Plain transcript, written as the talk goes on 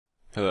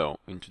Hello,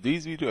 in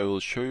today's video I will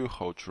show you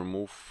how to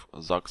remove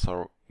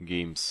Zaxar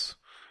Games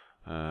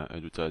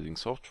advertising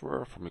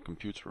software from your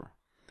computer.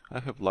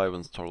 I have live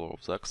installer of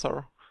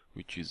Zaxar,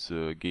 which is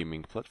a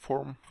gaming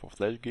platform for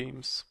flash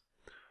games.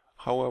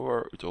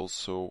 However, it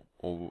also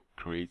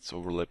creates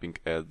overlapping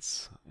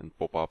ads and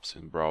pop-ups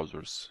in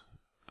browsers,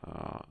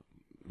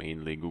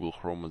 mainly Google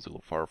Chrome,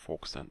 Mozilla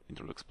Firefox and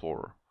Internet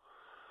Explorer.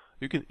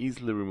 You can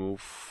easily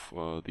remove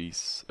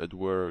these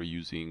adware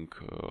using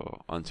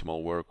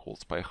anti-malware called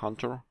Spy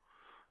Hunter,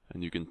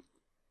 and you can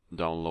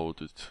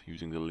download it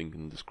using the link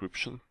in the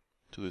description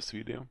to this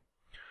video.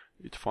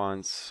 It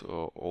finds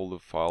all the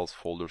files,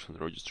 folders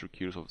and register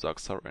keys of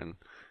Zaxar and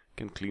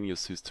can clean your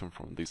system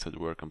from this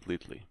adware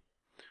completely.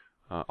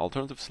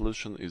 Alternative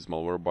solution is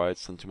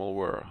Malwarebytes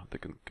anti-malware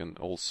that can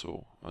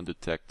also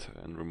detect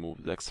and remove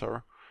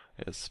Zaxar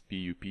as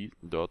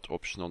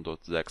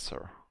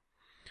pup.optional.zaxar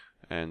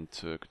and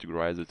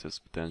categorize it as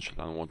potentially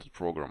unwanted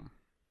program.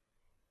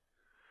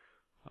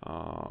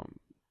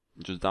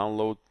 Just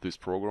download this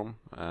program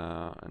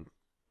and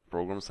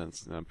programs and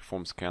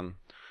perform scan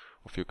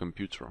of your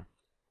computer.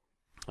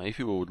 If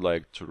you would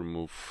like to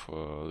remove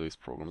these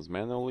programs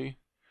manually,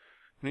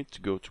 you need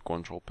to go to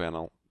Control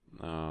Panel,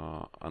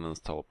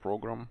 uninstall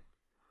program,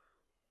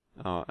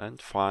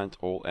 and find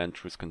all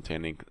entries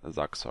containing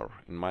Zaxar.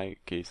 In my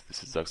case,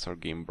 this is Zaxar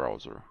Game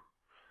Browser.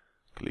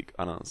 Click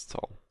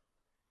Uninstall.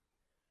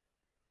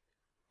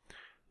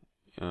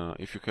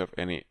 If you have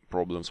any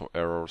problems or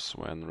errors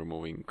when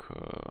removing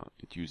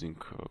it using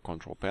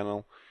Control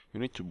Panel,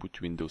 you need to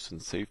boot Windows in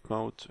safe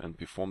mode and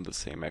perform the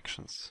same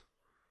actions.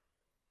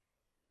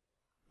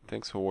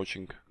 Thanks for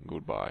watching.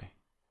 Goodbye.